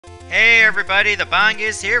Hey everybody, the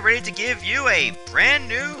Bongis here, ready to give you a brand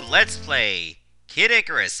new Let's Play, Kid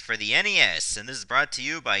Icarus for the NES, and this is brought to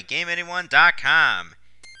you by GameAnyone.com.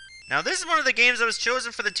 Now this is one of the games that was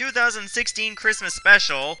chosen for the 2016 Christmas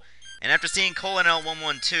special, and after seeing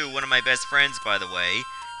Colonel112, one of my best friends by the way,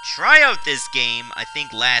 try out this game, I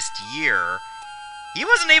think last year, he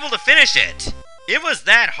wasn't able to finish it. It was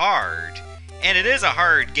that hard, and it is a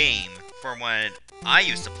hard game for when I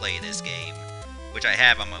used to play this game. Which I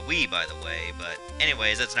have on my Wii, by the way, but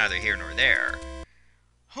anyways, that's neither here nor there.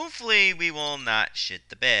 Hopefully, we will not shit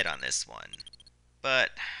the bed on this one. But,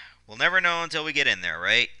 we'll never know until we get in there,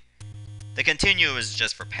 right? The continue is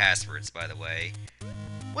just for passwords, by the way.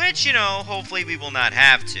 Which, you know, hopefully we will not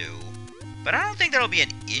have to. But I don't think that'll be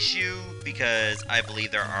an issue, because I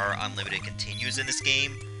believe there are unlimited continues in this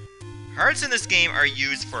game. Hearts in this game are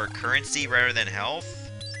used for currency rather than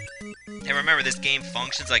health. And remember, this game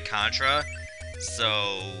functions like Contra.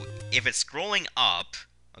 So, if it's scrolling up...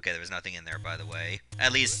 Okay, there was nothing in there, by the way.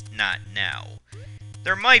 At least, not now.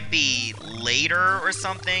 There might be later or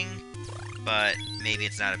something, but maybe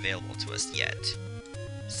it's not available to us yet.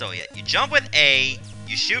 So, yeah, you jump with A,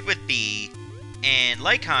 you shoot with B, and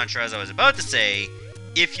like Contra, as I was about to say,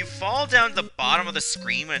 if you fall down to the bottom of the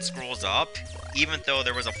screen when it scrolls up, even though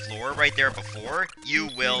there was a floor right there before, you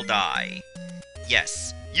will die.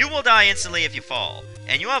 Yes, you will die instantly if you fall,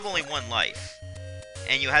 and you have only one life.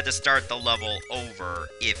 And you had to start the level over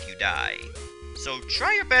if you die. So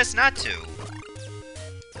try your best not to.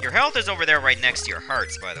 Your health is over there right next to your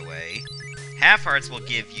hearts, by the way. Half hearts will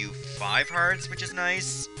give you 5 hearts, which is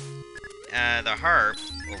nice. The harp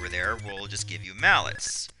over there will just give you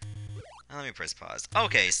mallets. Let me press pause.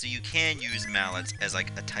 Okay, so you can use mallets as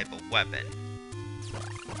like a type of weapon.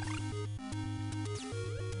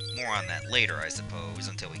 More on that later, I suppose,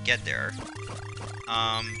 until we get there.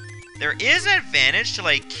 There is an advantage to,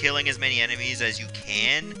 like, killing as many enemies as you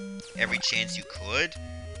can, every chance you could,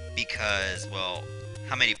 because, well,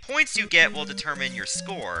 how many points you get will determine your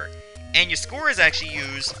score, and your score is actually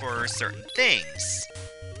used for certain things,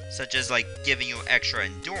 such as, like, giving you extra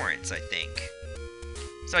endurance, I think.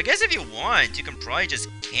 So I guess if you want, you can probably just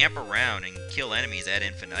camp around and kill enemies ad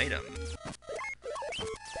infinitum.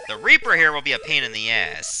 The Reaper here will be a pain in the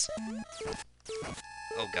ass.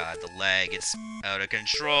 Oh god, the lag, it's out of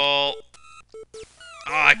control.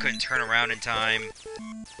 Oh, I couldn't turn around in time.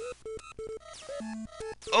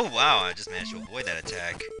 Oh wow, I just managed to avoid that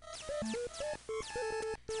attack.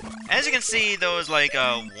 As you can see, those like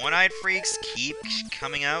one-eyed freaks keep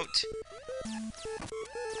coming out.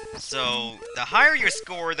 So, the higher your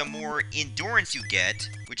score, the more endurance you get,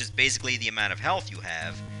 which is basically the amount of health you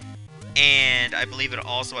have. And I believe it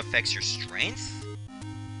also affects your strength.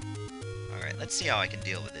 Alright, let's see how I can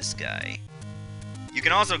deal with this guy. You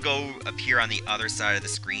can also go appear on the other side of the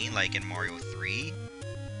screen, like in Mario 3.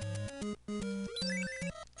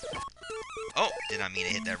 Oh, did not mean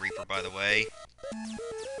to hit that Reaper, by the way.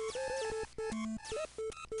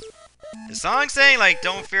 The song's saying, like,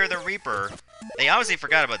 don't fear the Reaper. They obviously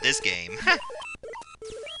forgot about this game.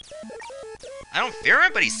 I don't fear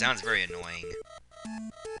him, but he sounds very annoying.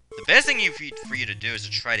 The best thing for you to do is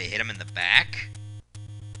to try to hit him in the back.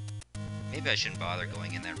 Maybe I shouldn't bother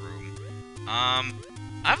going in that room.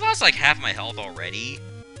 I've lost like half my health already.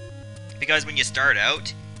 Because when you start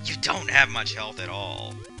out, you don't have much health at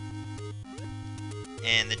all.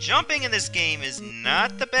 And the jumping in this game is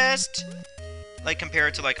not the best, like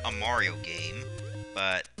compared to like a Mario game.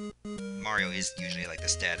 But Mario is usually like the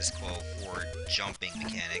status quo for jumping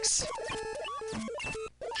mechanics.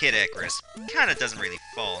 Kid Icarus kinda doesn't really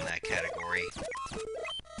fall in that category.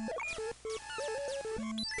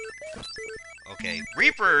 Okay,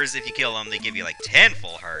 Reapers, if you kill them, they give you like 10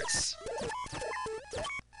 full hearts.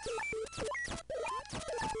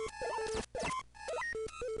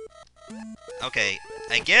 Okay,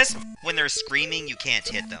 I guess when they're screaming, you can't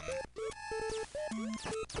hit them.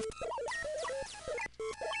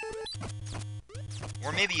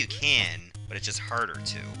 Or maybe you can, but it's just harder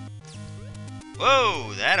to.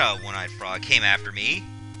 Whoa, that one-eyed frog came after me.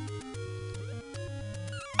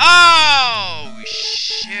 Oh,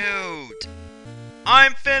 shoot!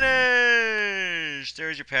 I'm finished!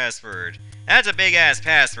 There's your password. That's a big-ass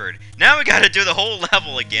password. Now we gotta do the whole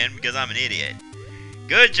level again because I'm an idiot.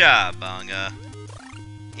 Good job, Bonga.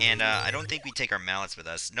 And, I don't think we take our mallets with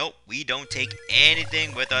us. Nope, we don't take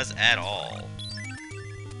anything with us at all.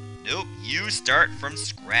 Nope, you start from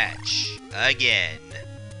scratch. Again.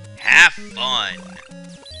 Have fun!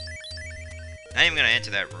 Not even gonna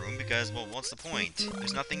enter that room because, well, what's the point?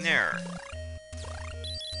 There's nothing there.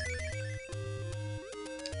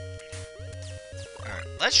 Alright,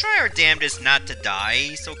 let's try our damnedest not to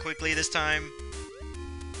die so quickly this time.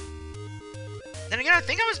 Then again, I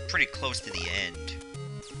think I was pretty close to the end.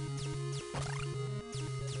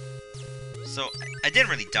 So, I didn't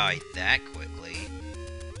really die that quickly.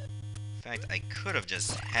 In fact, I could have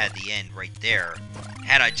just had the end right there,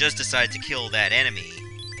 had I just decided to kill that enemy,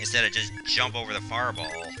 instead of just jump over the fireball.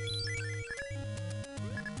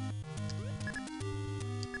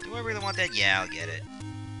 Do I really want that? Yeah, I'll get it.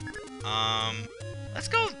 Let's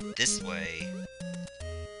go this way.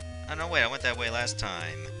 Oh, no, wait, I went that way last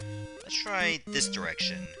time. Let's try this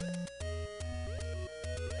direction.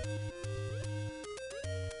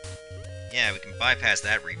 Yeah, we can bypass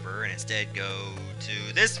that Reaper and instead go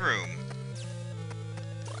to this room.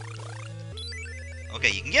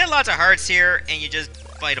 Okay, you can get lots of hearts here, and you just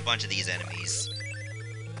fight a bunch of these enemies.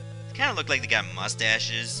 They kind of look like they got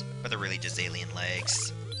mustaches, but they're really just alien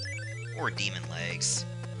legs. Or demon legs.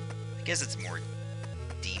 I guess it's more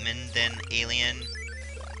demon than alien.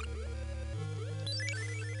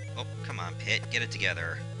 Oh, come on, Pit. Get it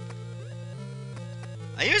together.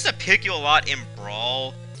 I used to pick you a lot in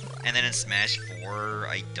Brawl, and then in Smash 4,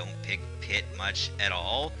 I don't pick Pit much at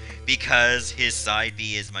all, because his side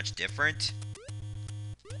B is much different.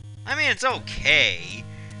 I mean, it's okay,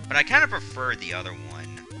 but I kind of prefer the other one.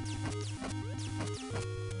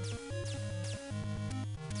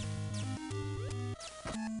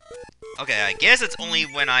 Okay, I guess it's only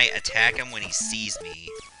when I attack him when he sees me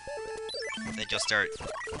that you'll start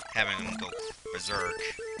having him go berserk.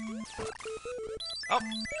 Oh,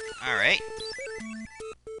 alright.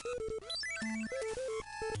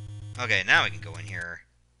 Okay, now we can go in here.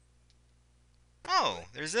 Oh,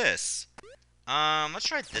 there's this. Let's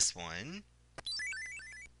try this one.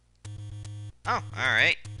 Oh,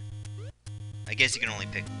 alright. I guess you can only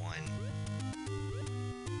pick one.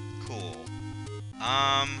 Cool.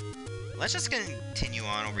 Let's just continue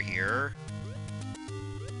on over here.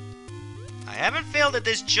 I haven't failed at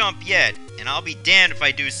this jump yet, and I'll be damned if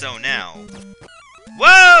I do so now.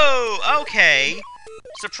 Whoa! Okay.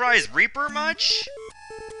 Surprise Reaper much?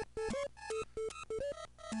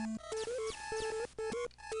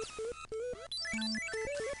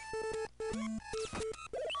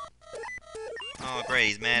 Oh, great,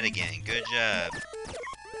 he's mad again. Good job.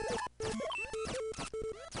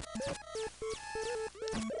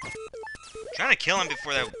 Trying to kill him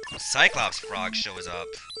before that Cyclops frog shows up.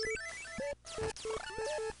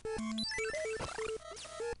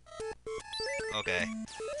 Okay.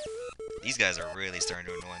 These guys are really starting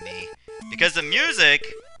to annoy me. Because the music...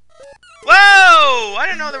 Whoa! I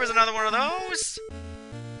didn't know there was another one of those!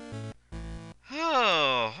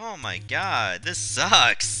 Oh my god, this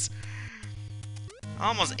sucks.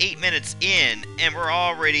 Almost 8 minutes in, and we're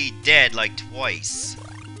already dead like twice.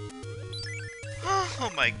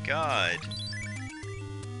 Oh my god.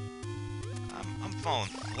 I'm falling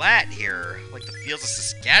flat here, like the fields of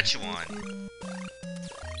Saskatchewan.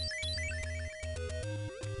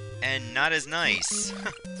 And not as nice.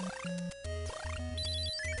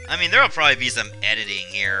 I mean, there'll probably be some editing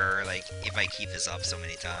here, like, if I keep this up so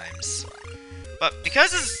many times. But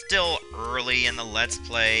because it's still early in the Let's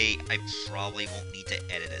Play, I probably won't need to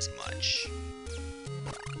edit as much.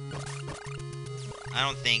 I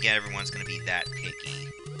don't think everyone's gonna be that picky.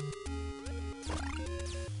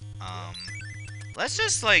 Let's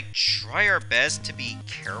just, like, try our best to be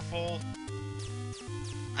careful.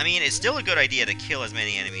 I mean, it's still a good idea to kill as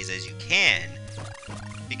many enemies as you can,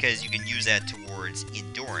 because you can use that towards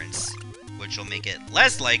endurance, which will make it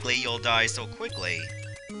less likely you'll die so quickly.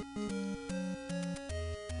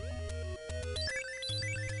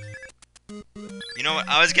 You know what,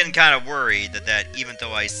 I was getting kind of worried that even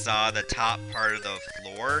though I saw the top part of the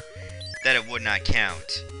floor, that it would not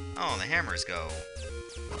count. Oh, the hammers go.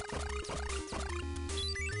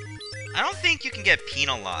 I don't think you can get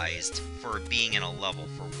penalized for being in a level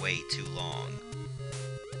for way too long.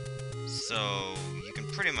 So, you can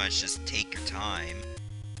pretty much just take your time.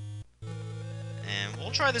 And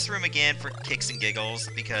we'll try this room again for kicks and giggles,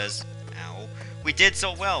 because, ow, we did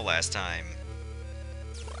so well last time.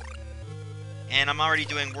 And I'm already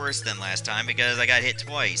doing worse than last time because I got hit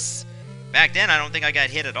twice. Back then, I don't think I got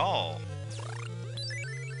hit at all.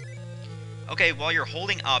 Okay, while you're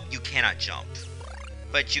holding up, you cannot jump.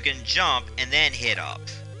 But you can jump and then hit up.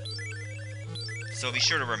 So be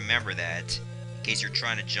sure to remember that. In case you're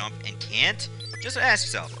trying to jump and can't, just ask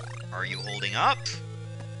yourself, are you holding up?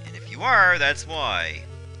 And if you are, that's why.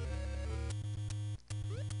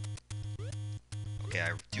 Okay,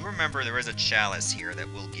 I do remember there is a chalice here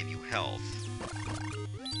that will give you health.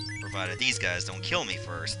 Provided these guys don't kill me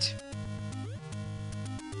first.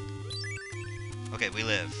 Okay, we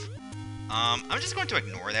live. I'm just going to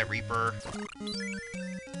ignore that Reaper.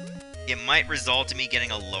 It might result in me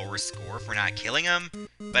getting a lower score for not killing him,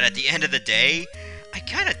 but at the end of the day, I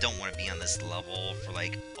kind of don't want to be on this level for,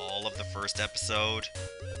 like, all of the first episode.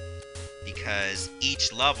 Because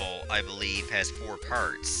each level, I believe, has 4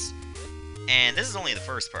 parts. And this is only the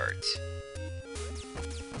first part.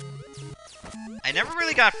 I never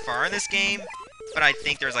really got far in this game, but I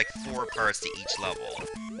think there's like 4 parts to each level.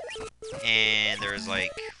 And there's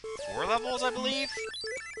like 4 levels, I believe?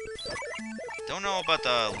 Don't know about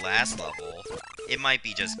the last level. It might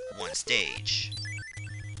be just 1 stage.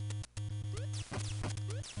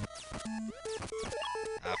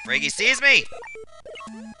 Friggy sees me!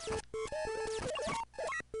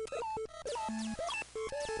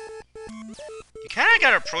 You kinda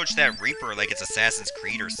gotta approach that Reaper like it's Assassin's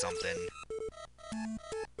Creed or something.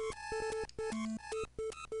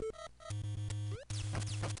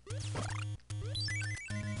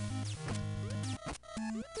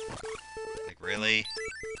 Like, really?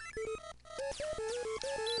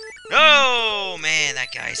 No! Man, that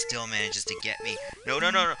guy still manages to get me. No, no,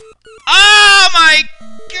 no, no. Oh my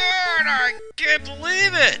god! I can't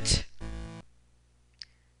believe it!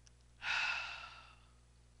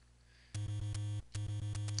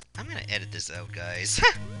 I'm gonna edit this out, guys.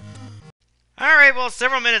 Alright, well,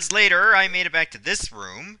 several minutes later, I made it back to this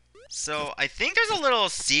room. So, I think there's a little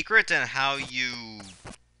secret in how you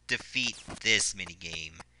defeat this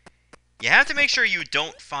minigame. You have to make sure you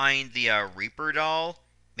don't find the Reaper doll.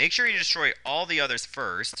 Make sure you destroy all the others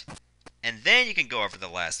first. And then you can go over the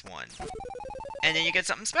last one. And then you get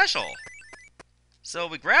something special. So,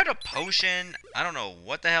 we grabbed a potion. I don't know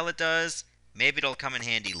what the hell it does. Maybe it'll come in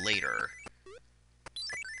handy later.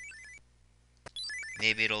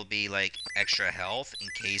 Maybe it'll be, like, extra health in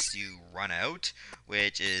case you run out,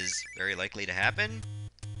 which is very likely to happen.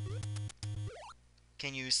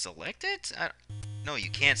 Can you select it? No, you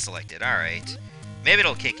can't select it. Alright. Maybe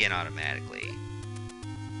it'll kick in automatically.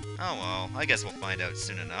 Oh well, I guess we'll find out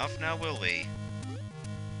soon enough, now will we?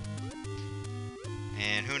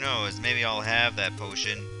 And who knows, maybe I'll have that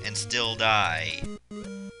potion and still die.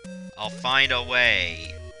 I'll find a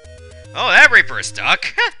way. Oh, that Reaper's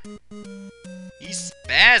stuck! He's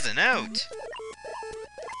spazzing out.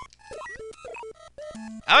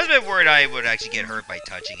 I was a bit worried I would actually get hurt by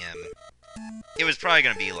touching him. It was probably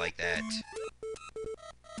going to be like that.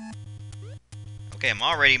 Okay, I'm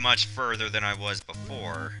already much further than I was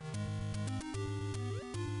before.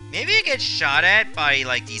 Maybe you get shot at by,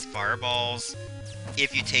 like, these fireballs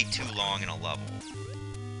if you take too long in a level.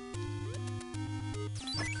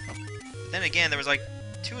 Then again, there was, like,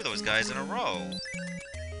 2 of those guys in a row.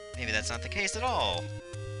 Maybe that's not the case at all.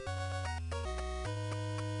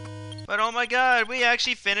 But oh my god, we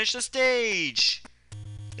actually finished the stage!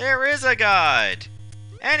 There is a god!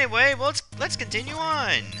 Anyway, well, let's continue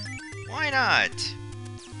on. Why not?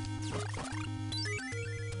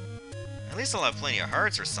 At least I'll have plenty of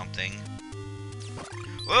hearts or something.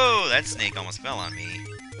 Whoa, that snake almost fell on me.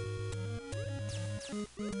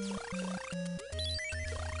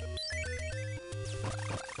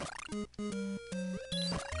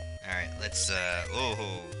 Alright, let's,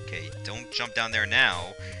 oh, okay, don't jump down there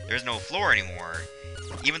now. There's no floor anymore.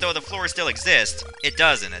 Even though the floor still exists, it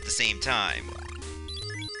doesn't at the same time.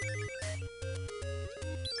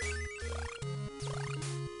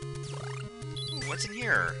 Ooh, what's in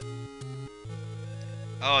here?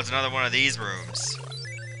 Oh, it's another one of these rooms.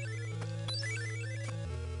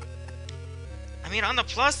 I mean, on the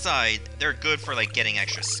plus side, they're good for, like, getting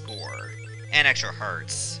extra score. And extra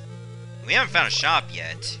hearts. We haven't found a shop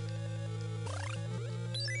yet.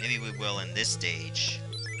 Maybe we will in this stage.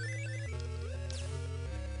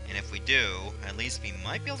 And if we do, at least we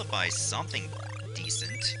might be able to buy something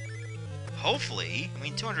decent. Hopefully. I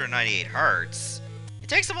mean, 298 hearts. It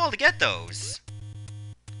takes a while to get those.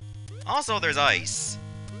 Also, there's ice.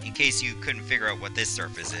 In case you couldn't figure out what this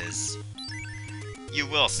surface is. You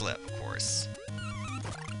will slip, of course.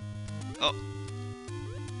 Oh.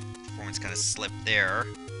 Performance kind of slipped there.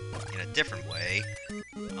 In a different way.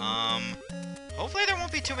 Hopefully there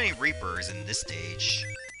won't be too many Reapers in this stage.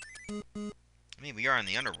 I mean, we are in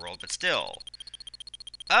the Underworld, but still.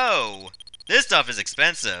 Oh! This stuff is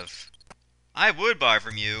expensive. I would buy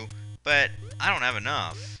from you, but I don't have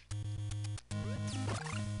enough.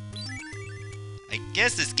 I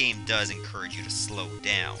guess this game does encourage you to slow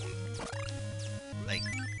down. Like,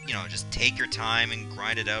 you know, just take your time and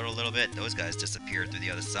grind it out a little bit. Those guys disappeared through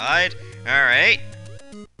the other side. Alright.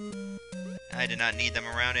 I did not need them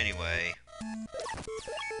around anyway.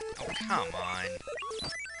 Oh, come on.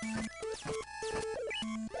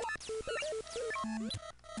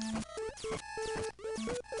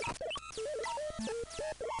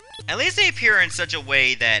 At least they appear in such a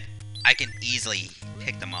way that I can easily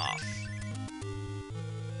pick them off.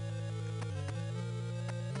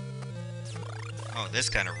 Oh, this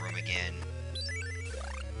kind of room again.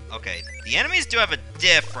 Okay, the enemies do have a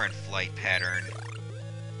different flight pattern.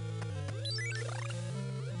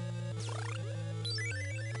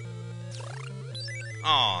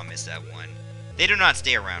 Oh, I missed that one. They do not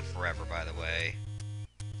stay around forever, by the way.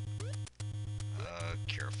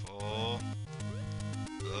 Careful.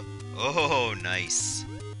 Oh, nice.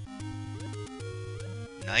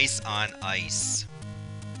 Nice on ice.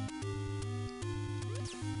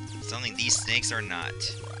 Something these snakes are not.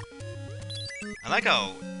 I like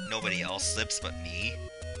how nobody else slips but me.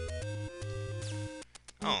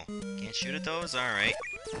 Oh, can't shoot at those? Alright.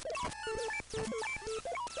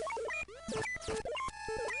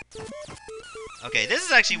 Okay, this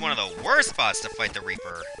is actually one of the worst spots to fight the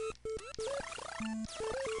Reaper.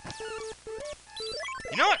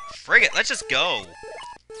 You know what? Frig it, let's just go.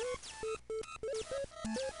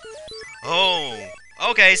 Oh,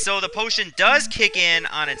 okay, so the potion does kick in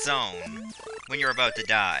on its own when you're about to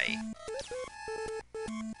die.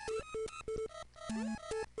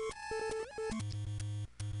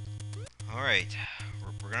 Alright,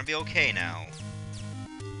 we're gonna be okay now.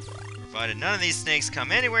 Provided none of these snakes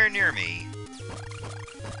come anywhere near me.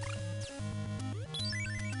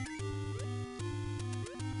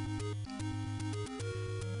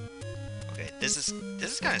 Okay, this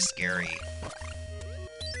is kind of scary.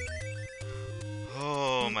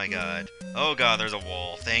 Oh my god. Oh god, there's a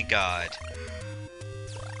wall. Thank god.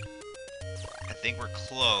 I think we're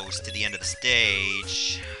close to the end of the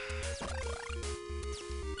stage.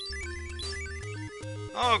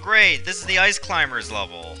 Oh great, this is the Ice Climbers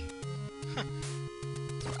level. Huh.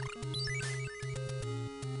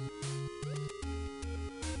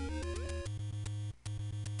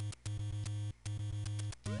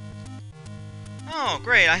 Oh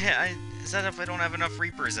great, is that if I don't have enough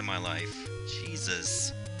Reapers in my life?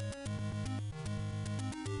 Jesus.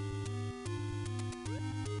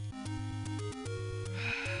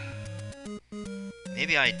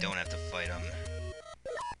 Maybe I don't have to fight him.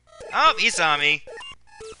 Oh, he saw me.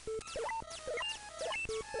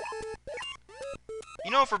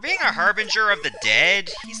 You know, for being a harbinger of the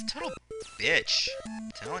dead, he's a total bitch.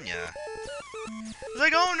 I'm telling ya. He's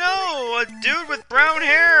like, oh no, a dude with brown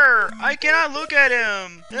hair. I cannot look at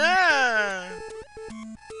him. Ah.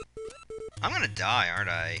 I'm gonna die, aren't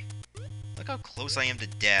I? Look how close I am to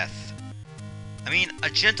death. I mean, a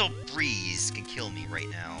gentle breeze can kill me right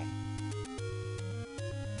now.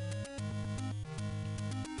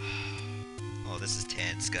 Oh, this is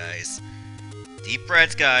tense, guys. Deep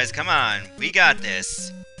breaths, guys. Come on. We got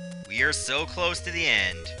this. We are so close to the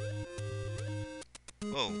end.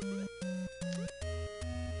 Whoa.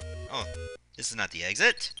 Oh, this is not the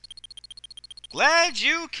exit. Glad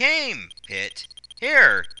you came, Pit.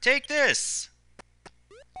 Here, take this.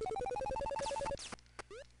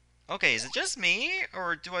 Okay, is it just me?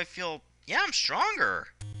 Or do I feel... Yeah, I'm stronger.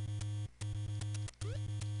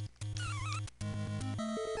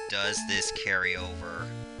 Does this carry over?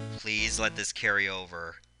 Please let this carry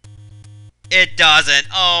over. It doesn't!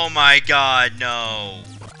 Oh my god, no!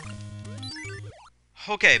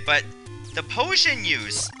 Okay, but the potion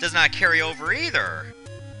use does not carry over either.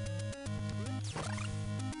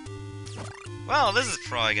 Well, this is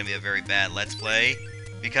probably gonna be a very bad Let's Play,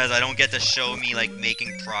 because I don't get to show me, like,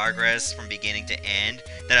 making progress from beginning to end,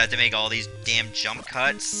 that I have to make all these damn jump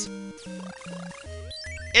cuts.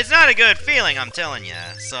 It's not a good feeling, I'm telling ya,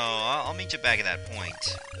 so I'll meet you back at that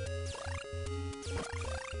point.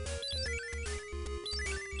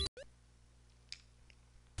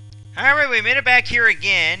 Alright, we made it back here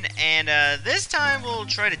again, and this time we'll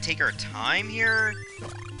try to take our time here,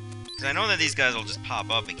 because I know that these guys will just pop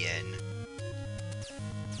up again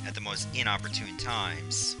at the most inopportune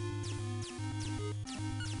times.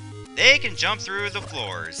 They can jump through the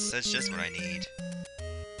floors. That's just what I need.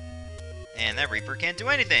 And that Reaper can't do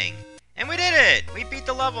anything. And we did it! We beat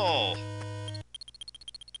the level!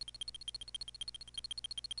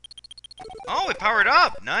 Oh, it powered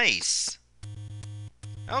up! Nice!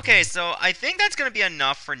 Okay, so I think that's going to be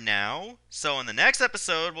enough for now. So in the next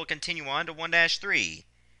episode, we'll continue on to 1-3.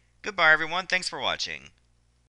 Goodbye, everyone. Thanks for watching.